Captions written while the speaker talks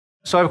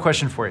So I have a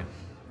question for you.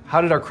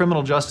 How did our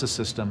criminal justice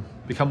system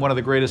become one of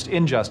the greatest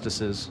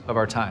injustices of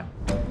our time?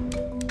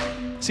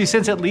 See,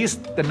 since at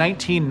least the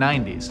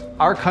 1990s,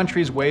 our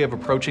country's way of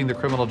approaching the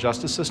criminal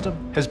justice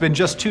system has been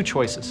just two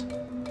choices.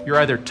 You're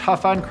either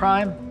tough on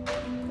crime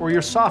or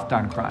you're soft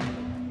on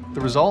crime.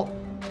 The result?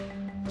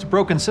 It's a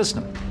broken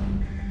system.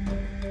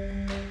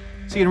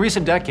 See, in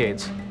recent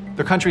decades,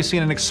 the country's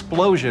seen an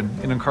explosion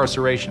in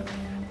incarceration.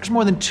 There's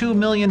more than 2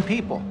 million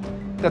people.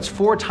 That's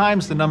 4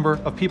 times the number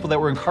of people that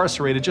were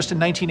incarcerated just in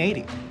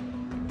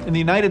 1980. In the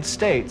United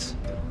States,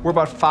 we're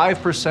about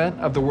 5%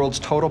 of the world's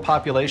total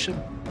population,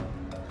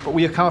 but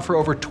we account for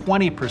over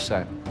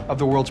 20% of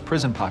the world's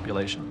prison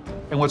population.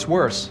 And what's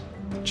worse,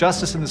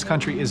 justice in this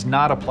country is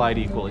not applied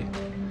equally.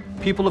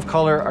 People of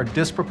color are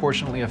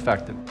disproportionately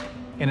affected.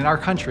 And in our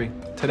country,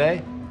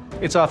 today,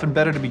 it's often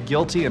better to be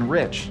guilty and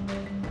rich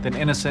than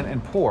innocent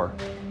and poor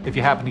if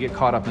you happen to get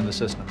caught up in the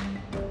system.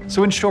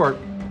 So in short,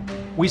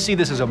 we see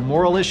this as a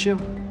moral issue,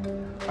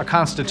 a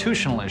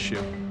constitutional issue,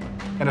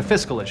 and a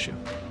fiscal issue.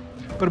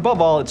 But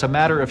above all, it's a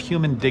matter of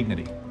human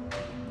dignity.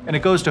 And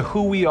it goes to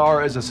who we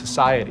are as a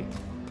society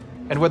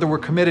and whether we're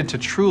committed to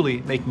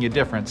truly making a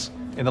difference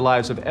in the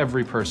lives of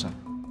every person.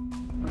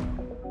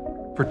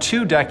 For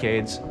 2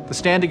 decades, the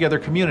Stand Together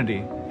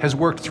community has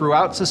worked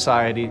throughout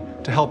society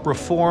to help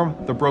reform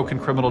the broken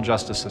criminal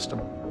justice system.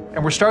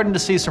 And we're starting to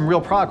see some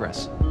real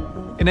progress.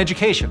 In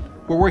education,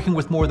 we're working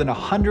with more than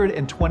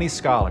 120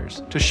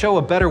 scholars to show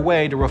a better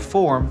way to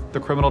reform the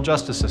criminal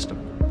justice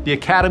system. The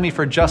Academy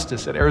for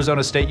Justice at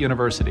Arizona State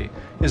University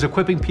is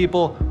equipping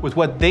people with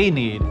what they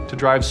need to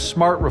drive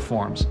smart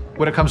reforms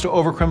when it comes to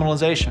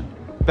overcriminalization,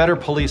 better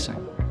policing,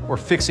 or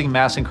fixing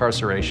mass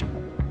incarceration.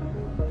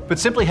 But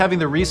simply having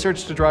the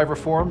research to drive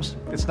reforms,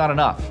 it's not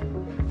enough.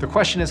 The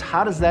question is,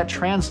 how does that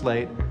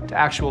translate to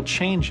actual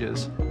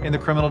changes in the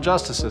criminal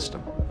justice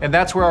system? And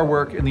that's where our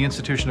work in the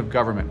institution of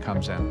government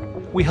comes in.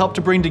 We help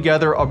to bring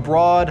together a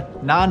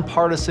broad,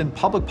 nonpartisan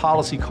public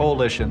policy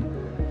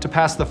coalition to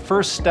pass the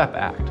First Step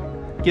Act,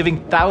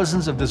 giving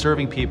thousands of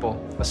deserving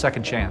people a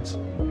second chance.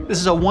 This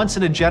is a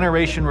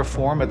once-in-a-generation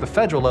reform at the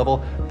federal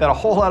level that a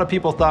whole lot of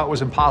people thought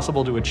was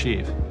impossible to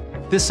achieve.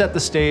 This set the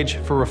stage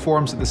for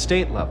reforms at the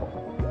state level,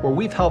 where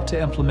we've helped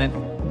to implement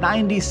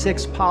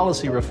 96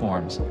 policy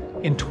reforms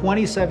in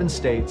 27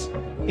 states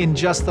in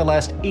just the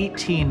last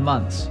 18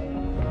 months.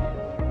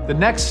 The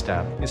next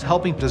step is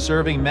helping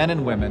deserving men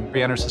and women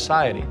re-enter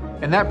society.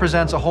 And that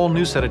presents a whole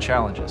new set of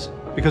challenges.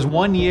 Because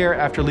 1 year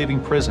after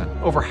leaving prison,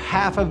 over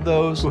half of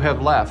those who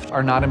have left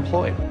are not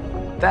employed.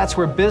 That's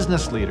where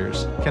business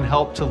leaders can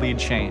help to lead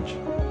change.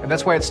 And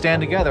that's why at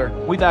Stand Together,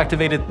 we've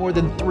activated more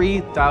than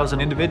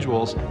 3,000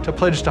 individuals to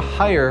pledge to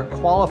hire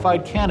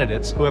qualified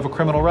candidates who have a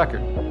criminal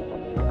record.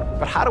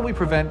 But how do we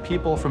prevent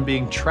people from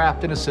being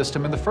trapped in a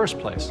system in the first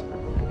place?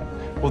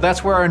 Well,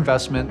 that's where our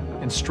investment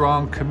in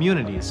strong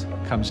communities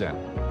comes in.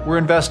 We're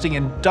investing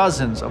in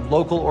dozens of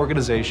local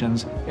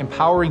organizations,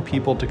 empowering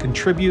people to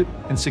contribute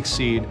and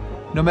succeed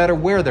no matter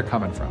where they're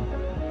coming from.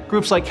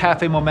 Groups like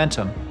Cafe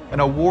Momentum, an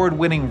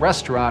award-winning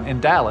restaurant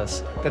in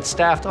Dallas that's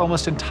staffed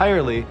almost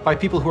entirely by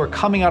people who are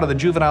coming out of the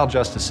juvenile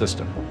justice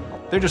system.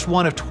 They're just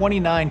one of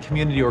 29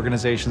 community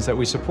organizations that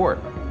we support,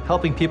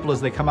 helping people as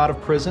they come out of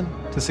prison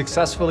to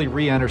successfully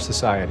re-enter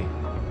society.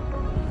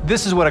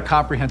 This is what a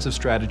comprehensive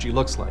strategy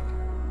looks like.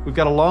 We've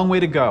got a long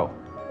way to go,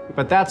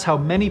 but that's how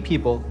many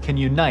people can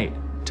unite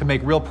to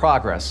make real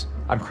progress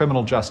on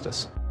criminal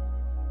justice.